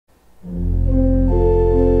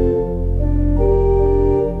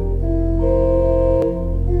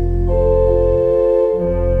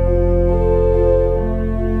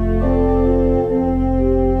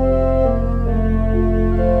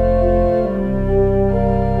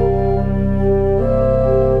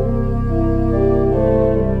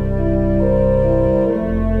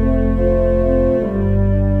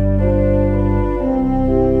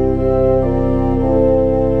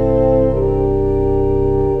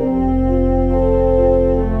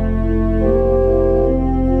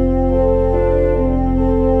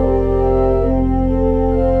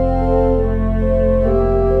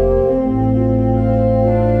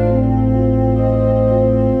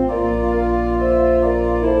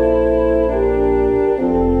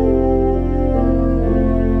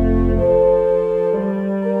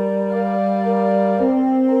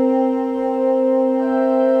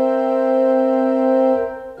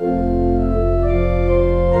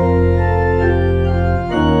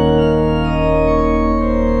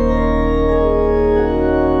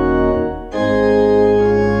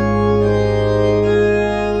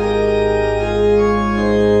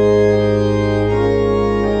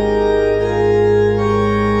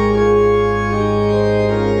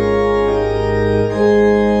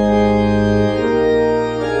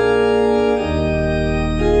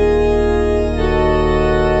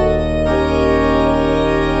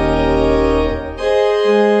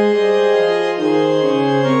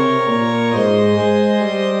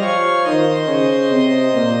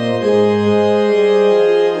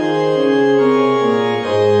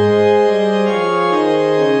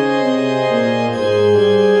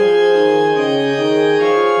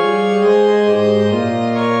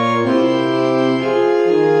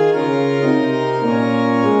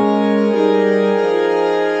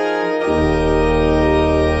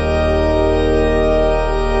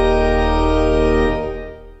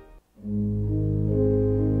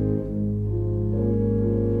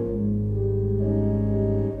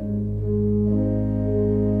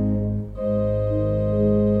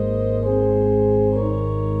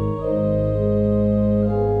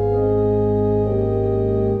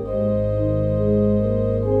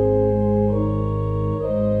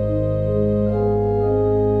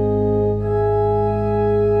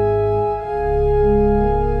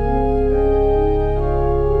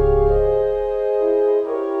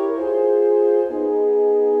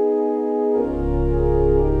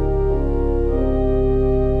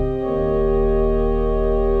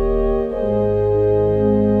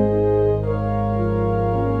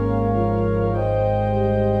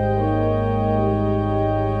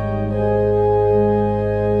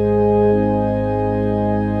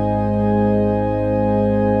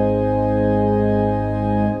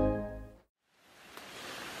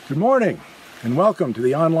morning, and welcome to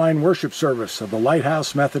the online worship service of the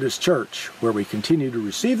Lighthouse Methodist Church, where we continue to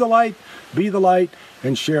receive the light, be the light,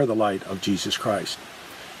 and share the light of Jesus Christ.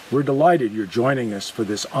 We're delighted you're joining us for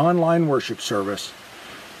this online worship service,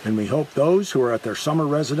 and we hope those who are at their summer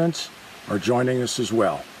residence are joining us as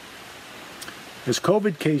well. As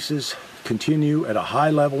COVID cases continue at a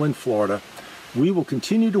high level in Florida, we will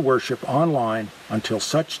continue to worship online until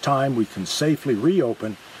such time we can safely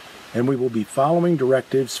reopen, and we will be following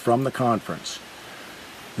directives from the conference.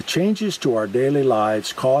 The changes to our daily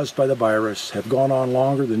lives caused by the virus have gone on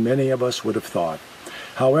longer than many of us would have thought.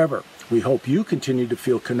 However, we hope you continue to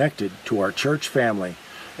feel connected to our church family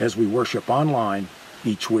as we worship online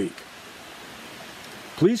each week.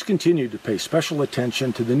 Please continue to pay special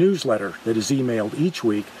attention to the newsletter that is emailed each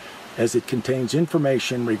week, as it contains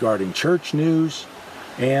information regarding church news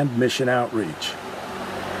and mission outreach.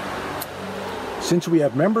 Since we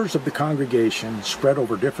have members of the congregation spread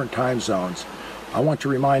over different time zones, I want to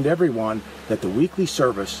remind everyone that the weekly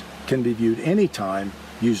service can be viewed anytime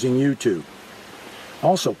using YouTube.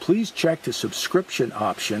 Also, please check the subscription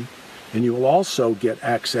option, and you will also get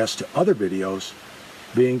access to other videos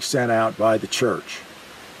being sent out by the church.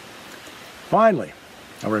 Finally,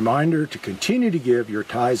 a reminder to continue to give your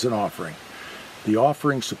tithes and offering. The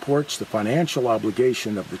offering supports the financial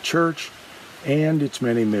obligation of the church and its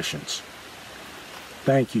many missions.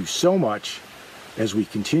 Thank you so much as we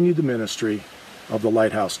continue the ministry of the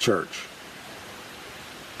Lighthouse Church.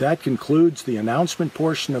 That concludes the announcement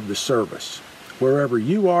portion of the service. Wherever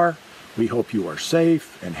you are, we hope you are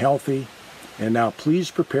safe and healthy. And now please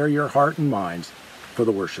prepare your heart and minds for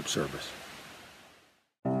the worship service.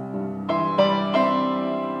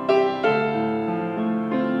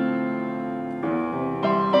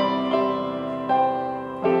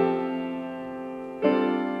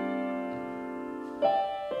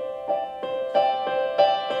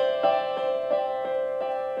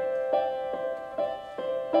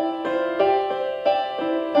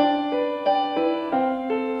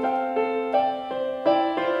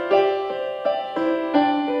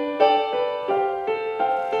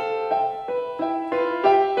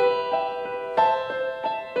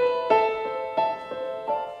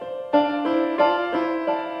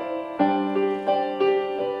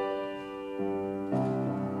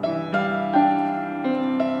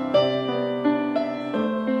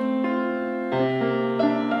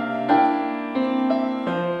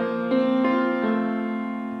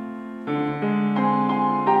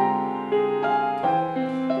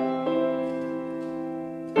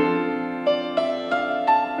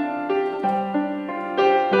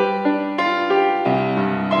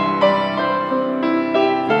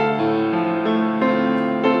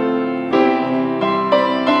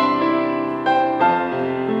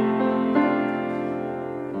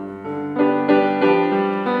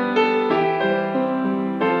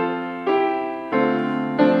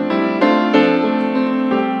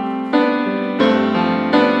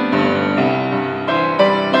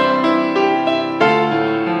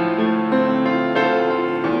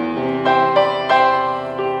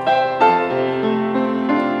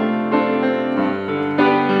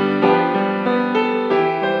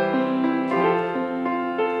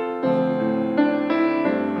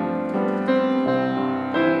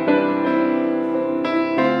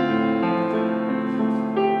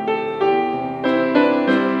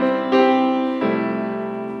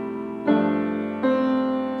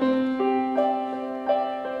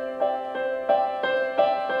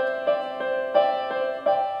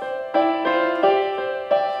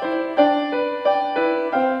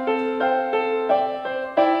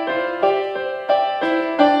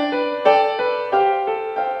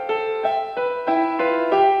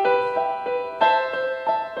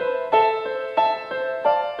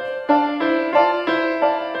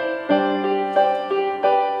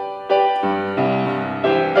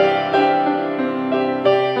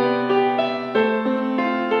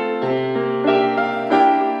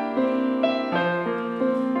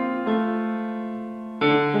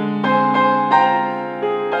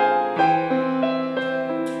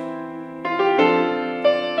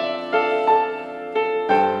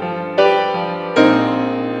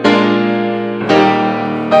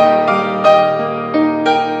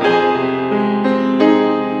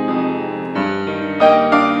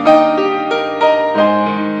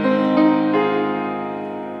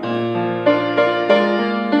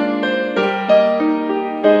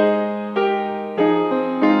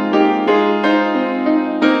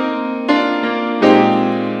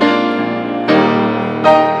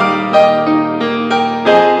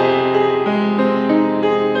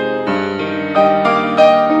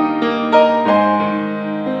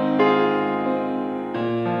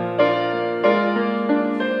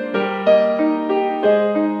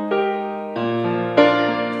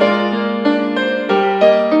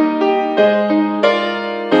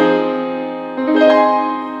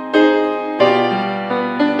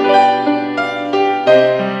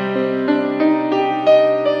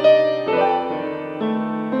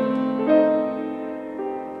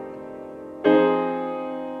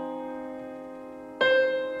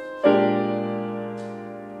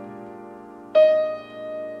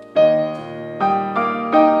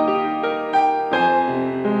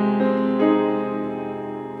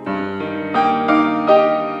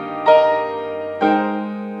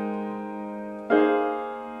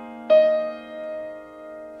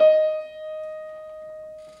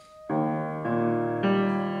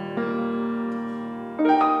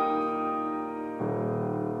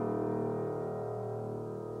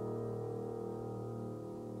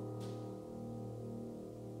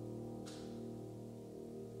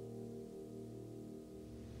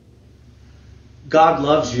 God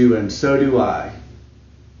loves you, and so do I.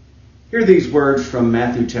 Hear these words from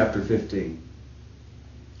Matthew chapter 15.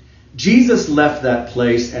 Jesus left that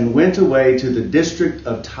place and went away to the district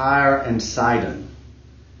of Tyre and Sidon.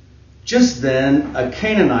 Just then, a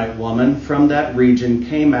Canaanite woman from that region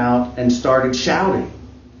came out and started shouting,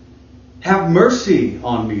 "Have mercy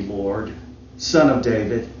on me, Lord, Son of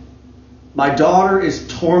David. My daughter is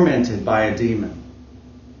tormented by a demon."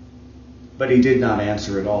 But he did not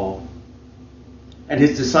answer at all. And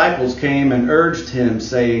his disciples came and urged him,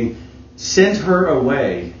 saying, "Send her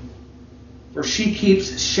away, for she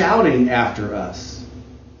keeps shouting after us."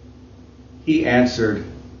 He answered,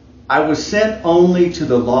 "I was sent only to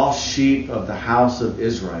the lost sheep of the house of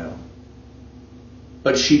Israel."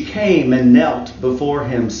 But she came and knelt before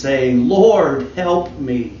him, saying, "Lord, help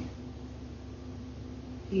me."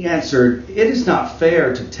 He answered, "It is not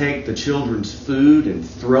fair to take the children's food and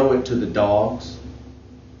throw it to the dogs."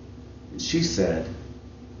 And she said,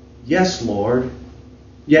 "Yes, Lord,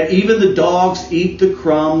 yet even the dogs eat the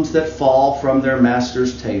crumbs that fall from their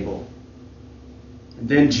master's table." And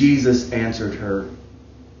then Jesus answered her,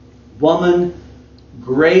 "Woman,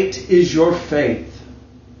 great is your faith.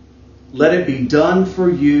 Let it be done for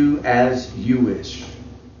you as you wish."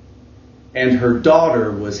 And her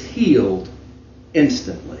daughter was healed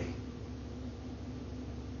instantly.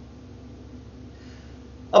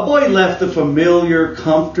 A boy left the familiar,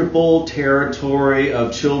 comfortable territory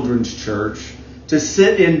of children's church to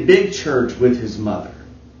sit in big church with his mother.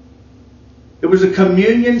 It was a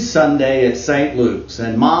communion Sunday at St. Luke's,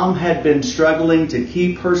 and Mom had been struggling to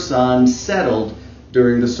keep her son settled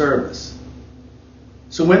during the service.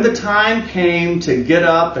 So when the time came to get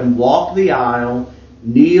up and walk the aisle,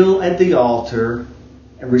 kneel at the altar,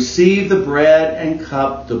 and receive the bread and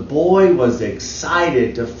cup, the boy was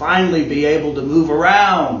excited to finally be able to move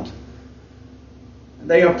around.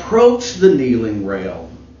 They approached the kneeling rail,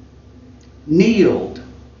 kneeled,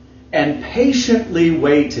 and patiently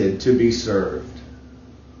waited to be served.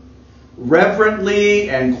 Reverently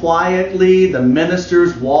and quietly, the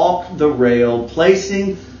ministers walked the rail,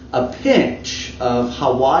 placing a pinch of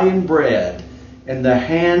Hawaiian bread in the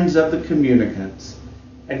hands of the communicants,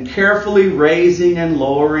 and carefully raising and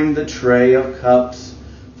lowering the tray of cups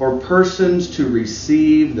for persons to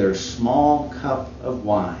receive their small cup of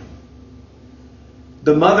wine.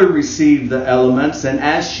 The mother received the elements, and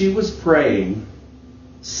as she was praying,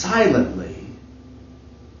 silently,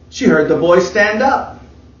 she heard the boy stand up.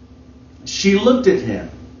 She looked at him.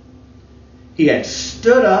 He had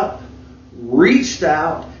stood up, reached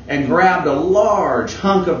out, and grabbed a large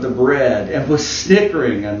hunk of the bread and was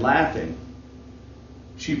snickering and laughing.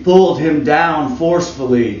 She pulled him down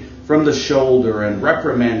forcefully from the shoulder and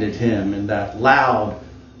reprimanded him in that loud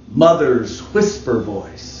mother's whisper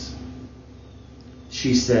voice.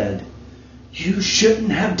 She said, "You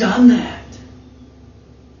shouldn't have done that."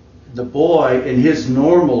 The boy, in his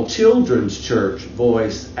normal children's church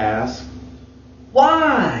voice, asked,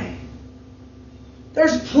 "Why?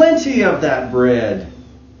 There's plenty of that bread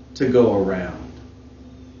to go around."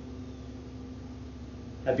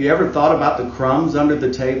 Have you ever thought about the crumbs under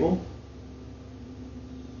the table?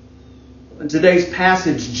 In today's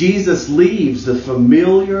passage, Jesus leaves the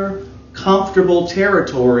familiar, comfortable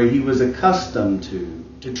territory he was accustomed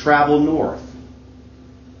to travel north.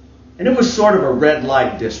 And it was sort of a red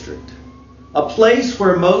light district, a place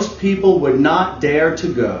where most people would not dare to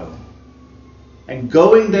go. And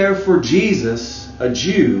going there for Jesus, a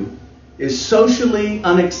Jew, is socially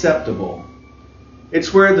unacceptable.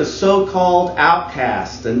 It's where the so-called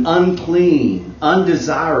outcasts and unclean,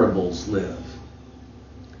 undesirables live.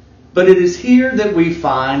 But it is here that we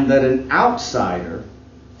find that an outsider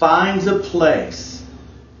finds a place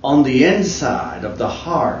on the inside of the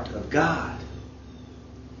heart of God.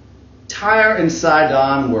 Tyre and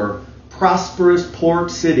Sidon were prosperous port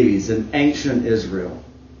cities in ancient Israel,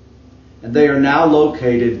 and they are now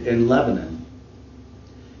located in Lebanon.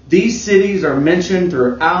 These cities are mentioned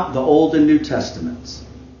throughout the Old and New Testaments.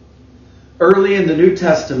 Early in the New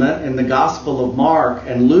Testament, in the Gospel of Mark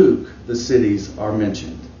and Luke, the cities are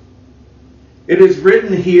mentioned. It is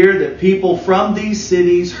written here that people from these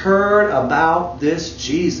cities heard about this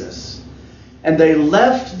Jesus, and they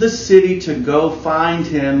left the city to go find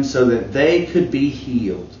him so that they could be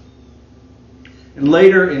healed. And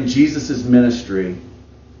later in Jesus' ministry,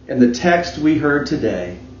 in the text we heard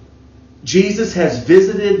today, Jesus has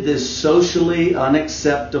visited this socially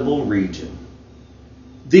unacceptable region.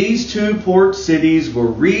 These two port cities were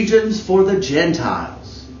regions for the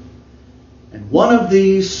Gentiles. And one of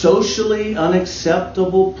these socially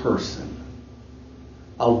unacceptable person,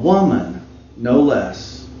 a woman no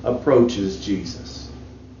less, approaches Jesus.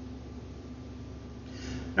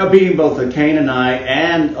 Now, being both a Canaanite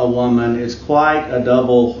and a woman is quite a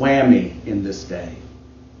double whammy in this day.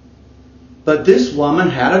 But this woman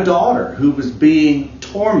had a daughter who was being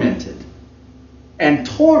tormented. And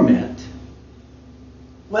torment,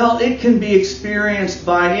 well, it can be experienced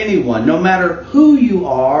by anyone, no matter who you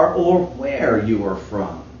are or where you are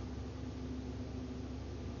from.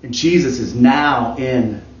 And Jesus is now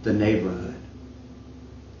in the neighborhood.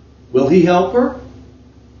 Will he help her?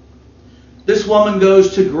 This woman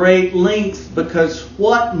goes to great lengths because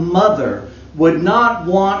what mother would not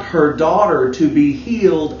want her daughter to be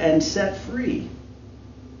healed and set free?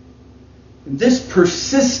 This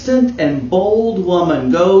persistent and bold woman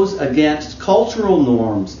goes against cultural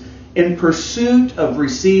norms in pursuit of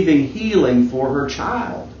receiving healing for her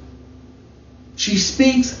child. She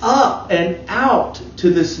speaks up and out to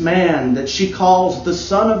this man that she calls the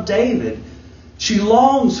Son of David. She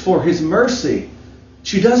longs for his mercy.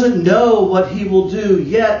 She doesn't know what he will do,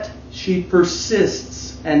 yet she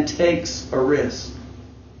persists and takes a risk.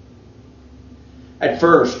 At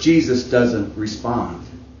first, Jesus doesn't respond.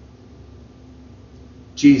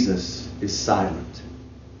 Jesus is silent.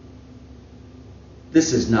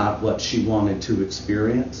 This is not what she wanted to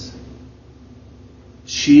experience.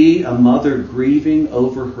 She, a mother grieving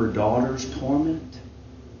over her daughter's torment.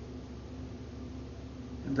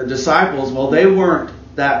 And the disciples, well, they weren't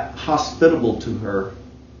that hospitable to her.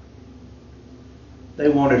 They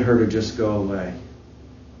wanted her to just go away.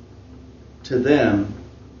 To them,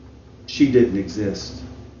 she didn't exist.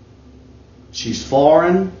 She's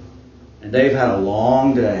foreign, and they've had a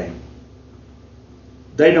long day.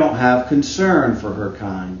 They don't have concern for her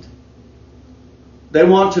kind. They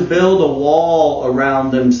want to build a wall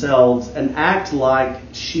around themselves and act like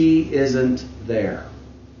she isn't there.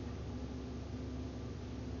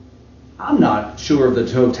 I'm not sure of the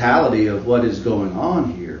totality of what is going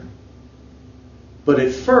on here. But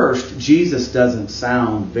at first, Jesus doesn't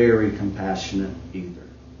sound very compassionate either.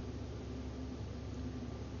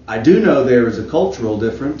 I do know there is a cultural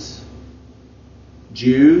difference.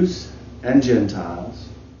 Jews and Gentiles.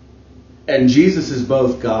 And Jesus is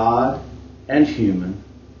both God and human.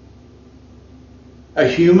 A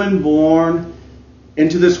human born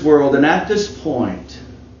into this world, and at this point,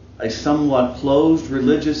 a somewhat closed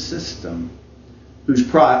religious system whose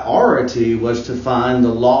priority was to find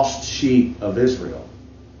the lost sheep of Israel.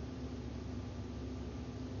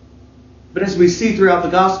 But as we see throughout the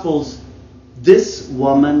Gospels, this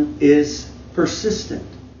woman is persistent.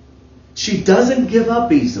 She doesn't give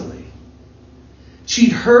up easily.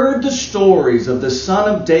 She'd heard the stories of the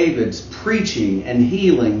Son of David's preaching and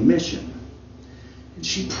healing mission. And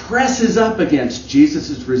she presses up against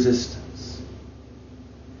Jesus' resistance.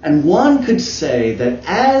 And one could say that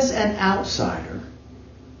as an outsider,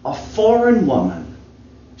 a foreign woman,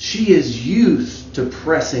 she is used to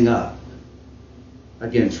pressing up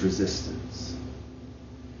against resistance.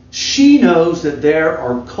 She knows that there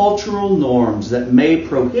are cultural norms that may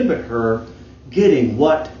prohibit her getting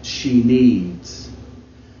what she needs.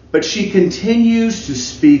 But she continues to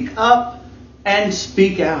speak up and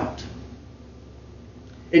speak out.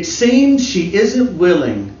 It seems she isn't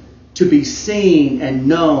willing to be seen and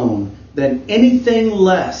known than anything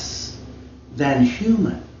less than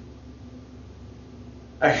human.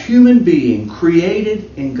 A human being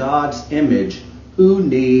created in God's image who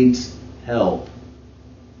needs help.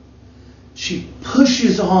 She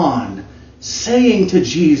pushes on, saying to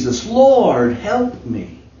Jesus, "Lord, help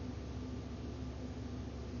me."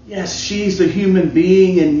 Yes, she's a human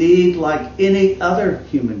being in need like any other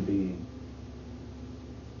human being.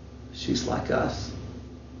 She's like us.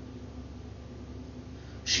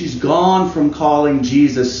 She's gone from calling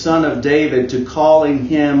Jesus Son of David to calling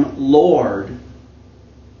him Lord.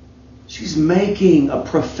 She's making a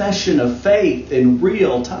profession of faith in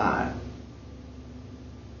real time.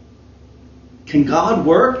 Can God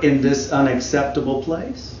work in this unacceptable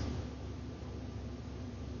place?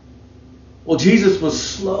 Well, Jesus was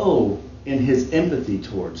slow in his empathy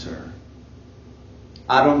towards her.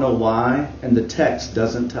 I don't know why, and the text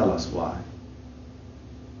doesn't tell us why.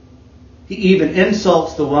 He even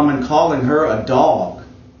insults the woman, calling her a dog.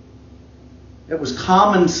 It was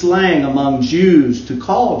common slang among Jews to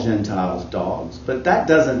call Gentiles dogs, but that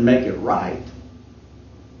doesn't make it right.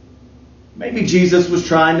 Maybe Jesus was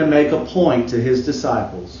trying to make a point to his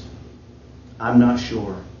disciples. I'm not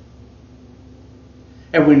sure.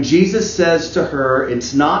 And when Jesus says to her,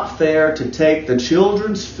 "It's not fair to take the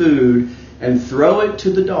children's food and throw it to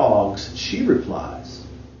the dogs," she replies,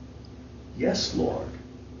 "Yes, Lord.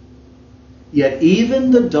 Yet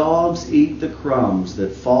even the dogs eat the crumbs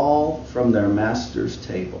that fall from their master's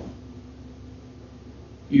table."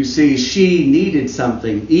 You see, she needed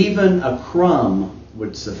something. Even a crumb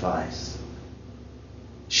would suffice.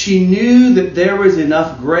 She knew that there was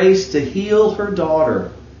enough grace to heal her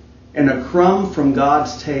daughter and a crumb from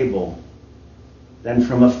God's table than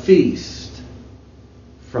from a feast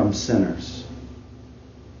from sinners.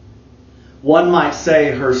 One might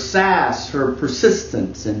say her sass, her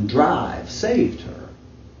persistence and drive saved her.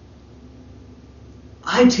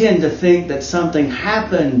 I tend to think that something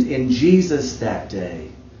happened in Jesus that day.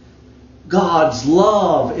 God's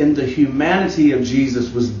love in the humanity of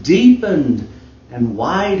Jesus was deepened and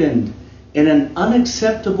widened in an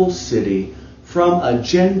unacceptable city from a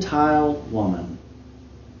Gentile woman.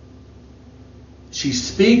 She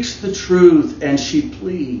speaks the truth and she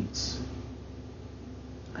pleads.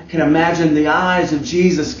 I can imagine the eyes of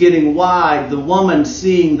Jesus getting wide, the woman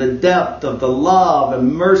seeing the depth of the love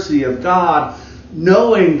and mercy of God,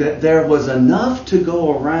 knowing that there was enough to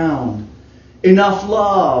go around, enough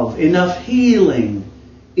love, enough healing,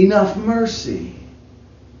 enough mercy.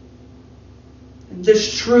 And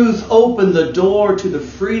this truth opened the door to the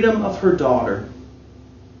freedom of her daughter.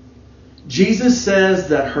 Jesus says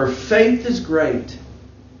that her faith is great,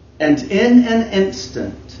 and in an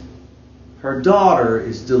instant, her daughter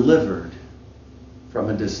is delivered from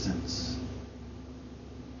a distance.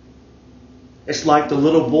 It's like the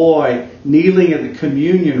little boy kneeling at the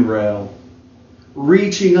communion rail,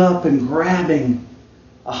 reaching up and grabbing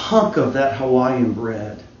a hunk of that Hawaiian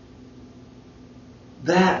bread.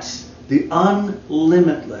 That's the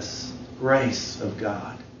unlimitless grace of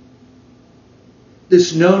God.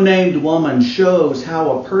 This no-named woman shows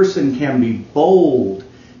how a person can be bold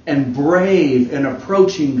and brave in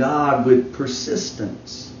approaching God with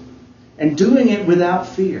persistence and doing it without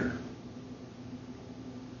fear.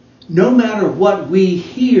 No matter what we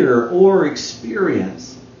hear or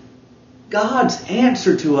experience, God's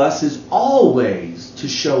answer to us is always to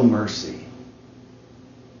show mercy.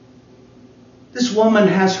 This woman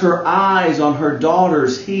has her eyes on her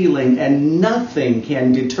daughter's healing, and nothing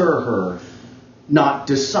can deter her. Not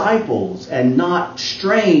disciples and not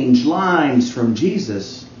strange lines from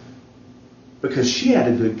Jesus, because she had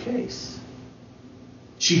a good case.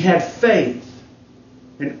 She had faith,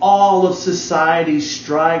 and all of society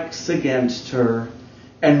strikes against her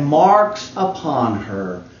and marks upon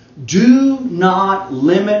her. Do not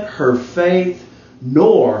limit her faith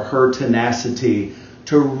nor her tenacity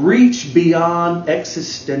to reach beyond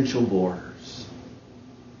existential borders.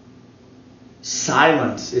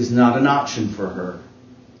 Silence is not an option for her.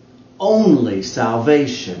 Only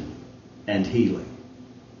salvation and healing.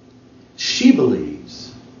 She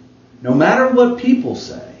believes, no matter what people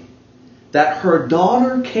say, that her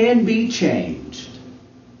daughter can be changed,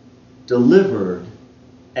 delivered,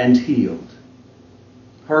 and healed.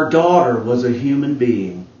 Her daughter was a human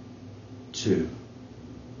being, too.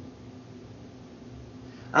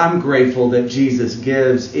 I'm grateful that Jesus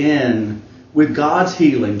gives in with God's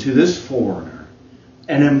healing to this foreigner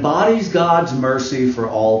and embodies God's mercy for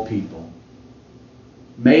all people.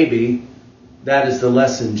 Maybe that is the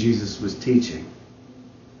lesson Jesus was teaching.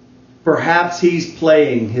 Perhaps he's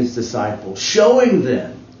playing his disciples, showing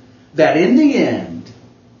them that in the end,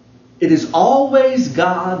 it is always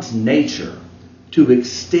God's nature to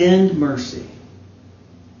extend mercy.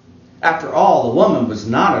 After all, the woman was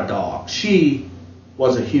not a dog. She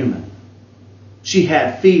was a human. She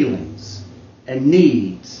had feelings and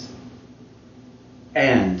needs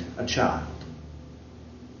and a child.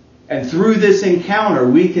 And through this encounter,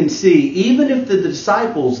 we can see, even if the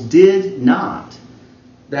disciples did not,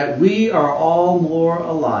 that we are all more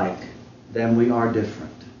alike than we are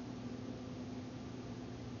different.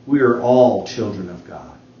 We are all children of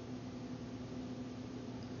God.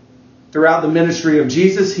 Throughout the ministry of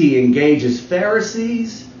Jesus, he engages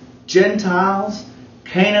Pharisees, Gentiles,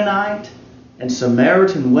 Canaanite, and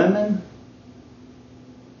Samaritan women,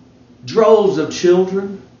 droves of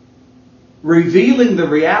children, revealing the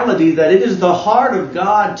reality that it is the heart of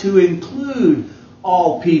God to include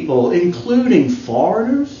all people, including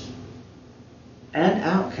foreigners and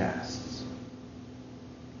outcasts.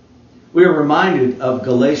 We are reminded of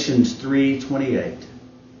Galatians 3:28.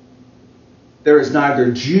 There is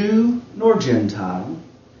neither Jew nor Gentile,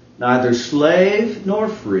 neither slave nor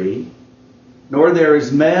free, nor there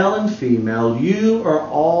is male and female. You are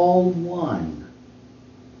all one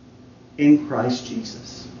in Christ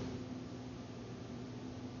Jesus.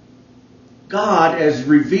 God, as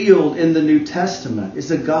revealed in the New Testament,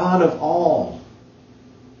 is a God of all.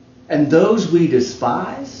 And those we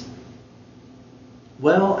despise,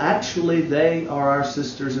 well, actually, they are our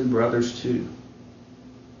sisters and brothers too.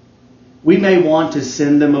 We may want to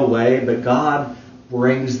send them away, but God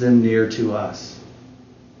brings them near to us.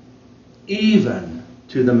 even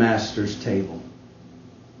to the master's table.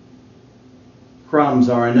 Crumbs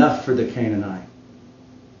are enough for the Canaanite.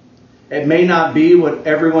 It may not be what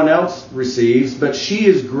everyone else receives, but she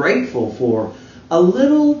is grateful for a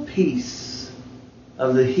little piece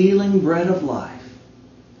of the healing bread of life.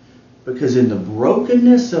 Because in the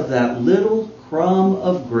brokenness of that little crumb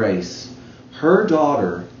of grace, her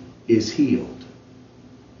daughter is healed.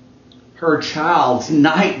 Her child's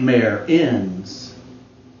nightmare ends.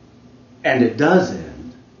 And it does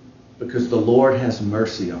end because the Lord has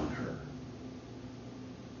mercy on her.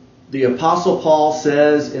 The Apostle Paul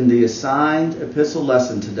says in the assigned epistle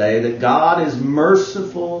lesson today that God is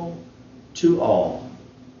merciful to all.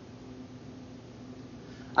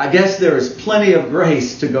 I guess there is plenty of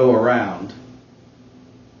grace to go around.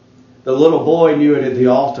 The little boy knew it at the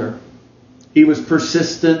altar. He was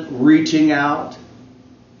persistent, reaching out,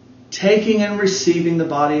 taking and receiving the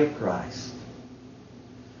body of Christ,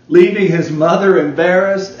 leaving his mother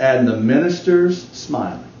embarrassed and the ministers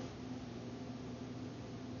smiling.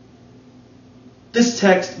 This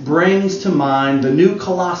text brings to mind the new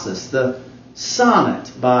Colossus, the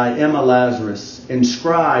sonnet by Emma Lazarus,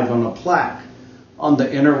 inscribed on a plaque on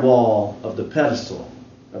the inner wall of the pedestal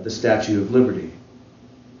of the Statue of Liberty.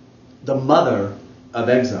 The mother of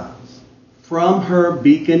exiles. From her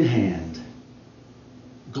beacon hand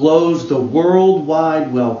glows the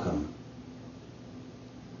worldwide welcome.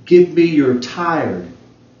 Give me your tired,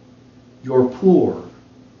 your poor,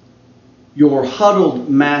 your huddled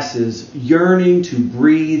masses yearning to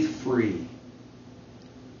breathe free,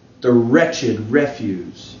 the wretched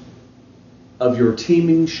refuse of your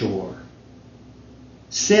teeming shore.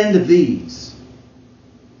 Send these,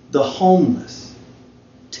 the homeless,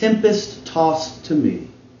 tempest-tossed to me.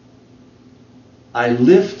 I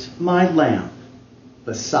lift my lamp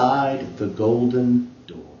beside the golden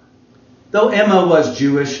door. Though Emma was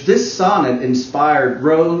Jewish, this sonnet inspired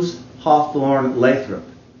Rose Hawthorne Lathrop,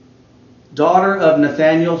 daughter of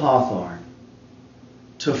Nathaniel Hawthorne,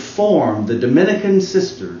 to form the Dominican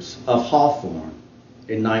Sisters of Hawthorne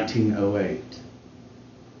in 1908.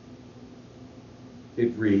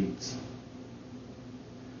 It reads,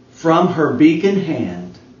 from her beacon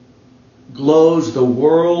hand glows the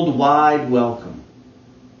worldwide welcome.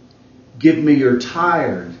 Give me your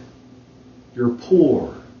tired, your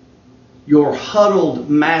poor, your huddled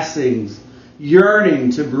massings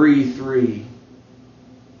yearning to breathe free.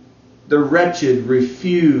 The wretched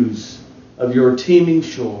refuse of your teeming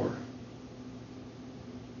shore.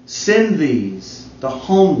 Send these, the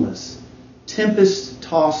homeless,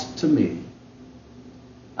 tempest-tossed to me.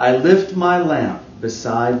 I lift my lamp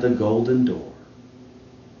beside the golden door.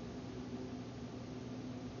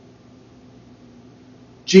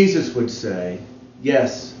 Jesus would say,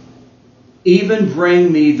 yes, even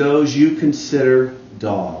bring me those you consider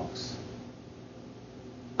dogs.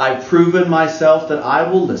 I've proven myself that I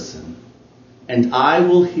will listen, and I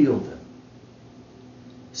will heal them.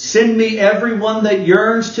 Send me everyone that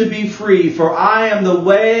yearns to be free, for I am the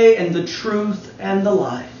way and the truth and the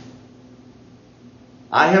life.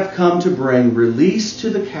 I have come to bring release to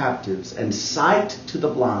the captives and sight to the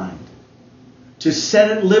blind, to set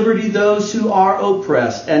at liberty those who are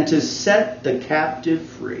oppressed, and to set the captive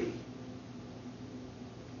free.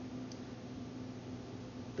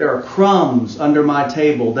 There are crumbs under my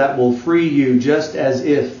table that will free you, just as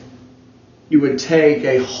if you would take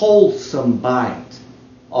a wholesome bite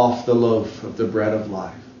off the loaf of the bread of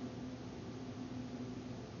life.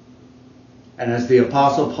 And as the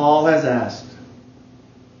Apostle Paul has asked,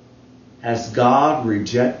 has God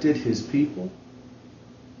rejected his people?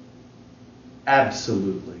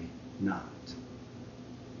 Absolutely not.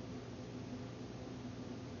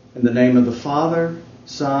 In the name of the Father,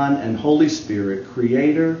 Son, and Holy Spirit,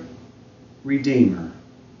 Creator, Redeemer,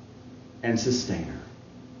 and Sustainer.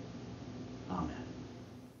 Amen.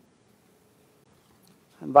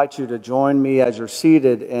 I invite you to join me as you're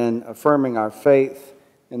seated in affirming our faith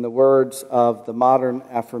in the words of the modern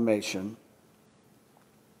affirmation.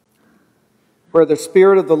 Where the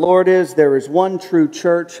Spirit of the Lord is, there is one true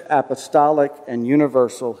church, apostolic and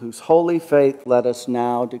universal, whose holy faith let us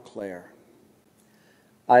now declare.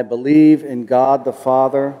 I believe in God the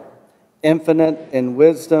Father, infinite in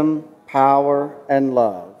wisdom, power, and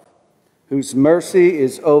love, whose mercy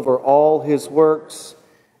is over all his works,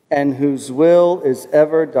 and whose will is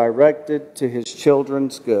ever directed to his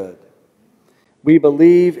children's good. We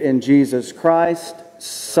believe in Jesus Christ,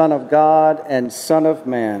 Son of God and Son of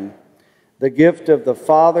Man, the gift of the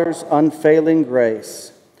Father's unfailing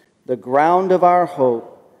grace, the ground of our hope,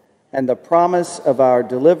 and the promise of our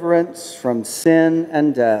deliverance from sin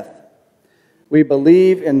and death. We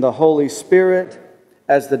believe in the Holy Spirit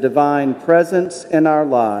as the divine presence in our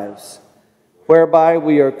lives, whereby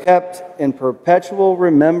we are kept in perpetual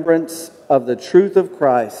remembrance of the truth of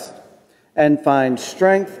Christ and find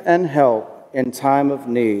strength and help in time of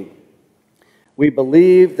need. We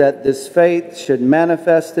believe that this faith should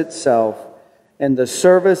manifest itself in the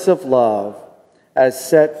service of love as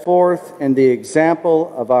set forth in the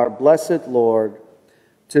example of our blessed Lord,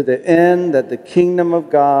 to the end that the kingdom of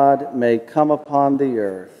God may come upon the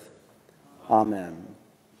earth. Amen.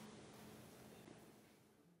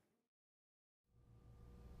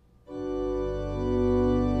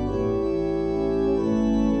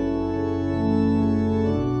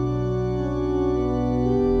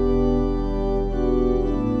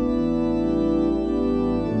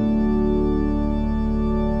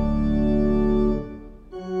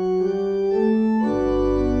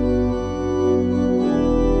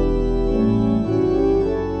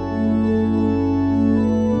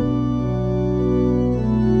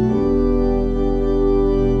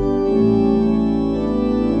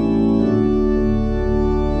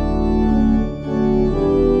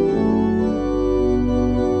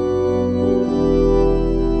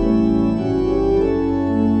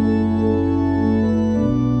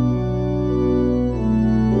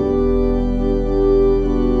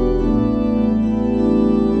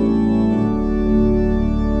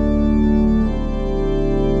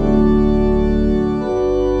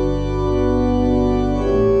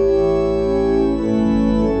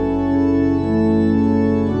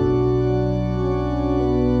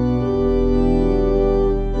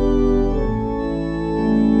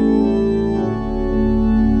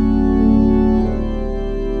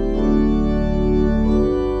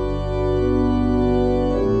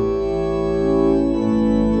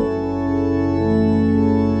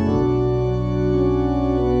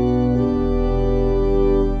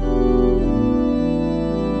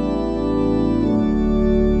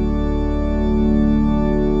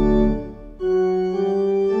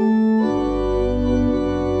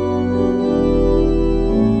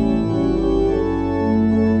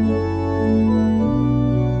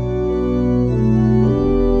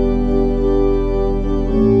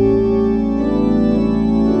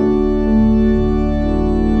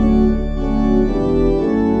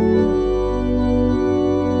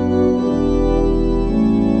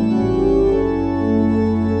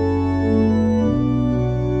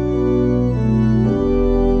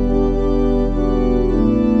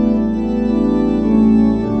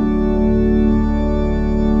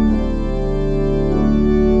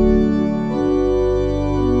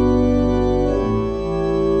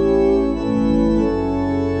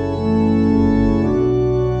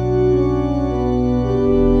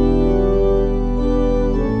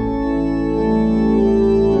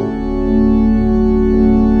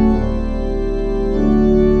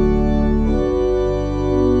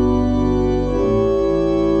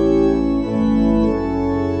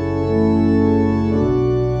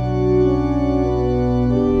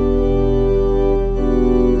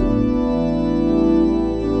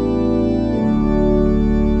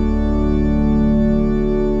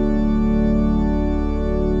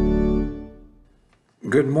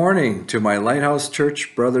 Good morning to my Lighthouse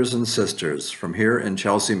Church brothers and sisters from here in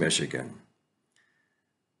Chelsea, Michigan.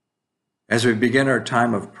 As we begin our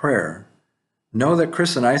time of prayer, know that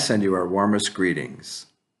Chris and I send you our warmest greetings.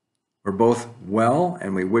 We're both well,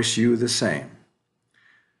 and we wish you the same.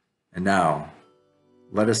 And now,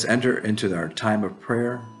 let us enter into our time of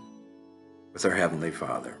prayer with our Heavenly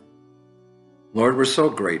Father. Lord, we're so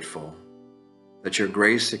grateful that your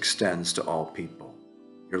grace extends to all people.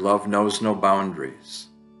 Your love knows no boundaries.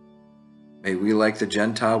 May we, like the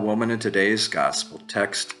Gentile woman in today's gospel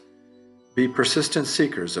text, be persistent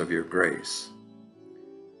seekers of your grace.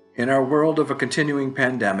 In our world of a continuing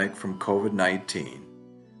pandemic from COVID-19,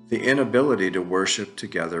 the inability to worship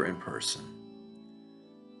together in person,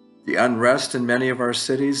 the unrest in many of our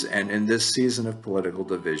cities, and in this season of political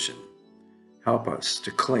division, help us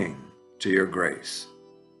to cling to your grace.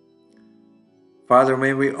 Father,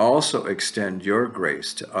 may we also extend your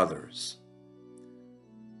grace to others.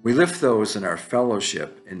 We lift those in our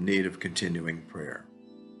fellowship in need of continuing prayer.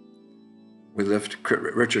 We lift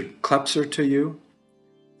Richard Klepser to you,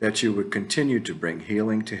 that you would continue to bring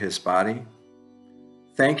healing to his body.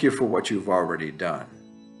 Thank you for what you've already done.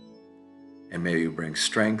 And may you bring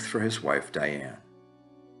strength for his wife, Diane.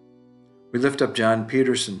 We lift up John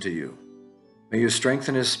Peterson to you. May you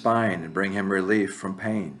strengthen his spine and bring him relief from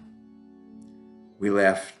pain. We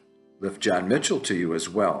lift John Mitchell to you as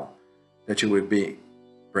well, that you would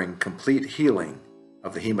bring complete healing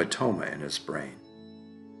of the hematoma in his brain.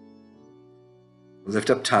 We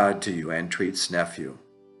lift up Todd to you and Treat's nephew.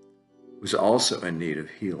 who's also in need of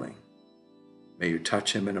healing. May you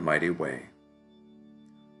touch him in a mighty way.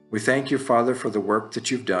 We thank you, Father, for the work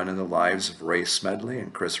that you've done in the lives of Ray Smedley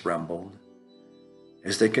and Chris Rembold.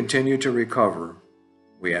 As they continue to recover,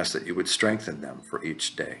 we ask that you would strengthen them for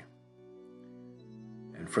each day.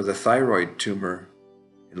 And for the thyroid tumor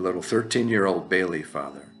in little 13-year-old Bailey,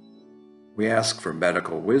 Father, we ask for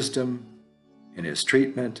medical wisdom in his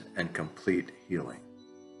treatment and complete healing.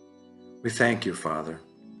 We thank you, Father,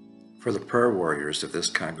 for the prayer warriors of this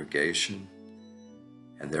congregation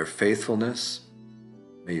and their faithfulness.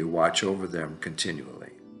 May you watch over them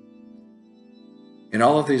continually. In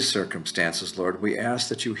all of these circumstances, Lord, we ask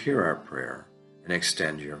that you hear our prayer and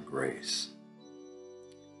extend your grace.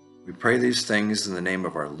 We pray these things in the name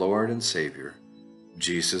of our Lord and Savior,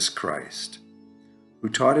 Jesus Christ, who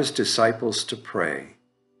taught his disciples to pray,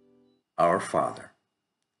 Our Father,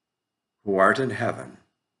 who art in heaven,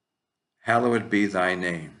 hallowed be thy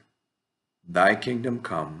name. Thy kingdom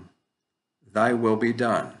come, thy will be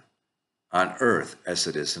done, on earth as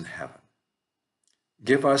it is in heaven.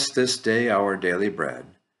 Give us this day our daily bread,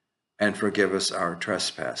 and forgive us our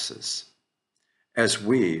trespasses, as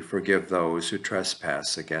we forgive those who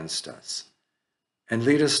trespass against us. And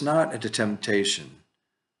lead us not into temptation,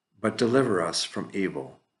 but deliver us from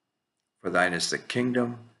evil. For thine is the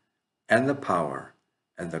kingdom, and the power,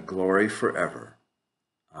 and the glory forever.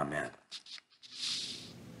 Amen.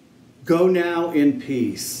 Go now in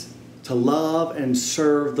peace to love and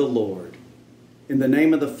serve the Lord. In the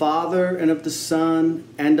name of the Father, and of the Son,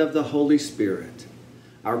 and of the Holy Spirit,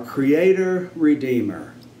 our Creator,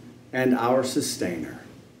 Redeemer, and our Sustainer.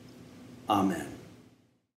 Amen.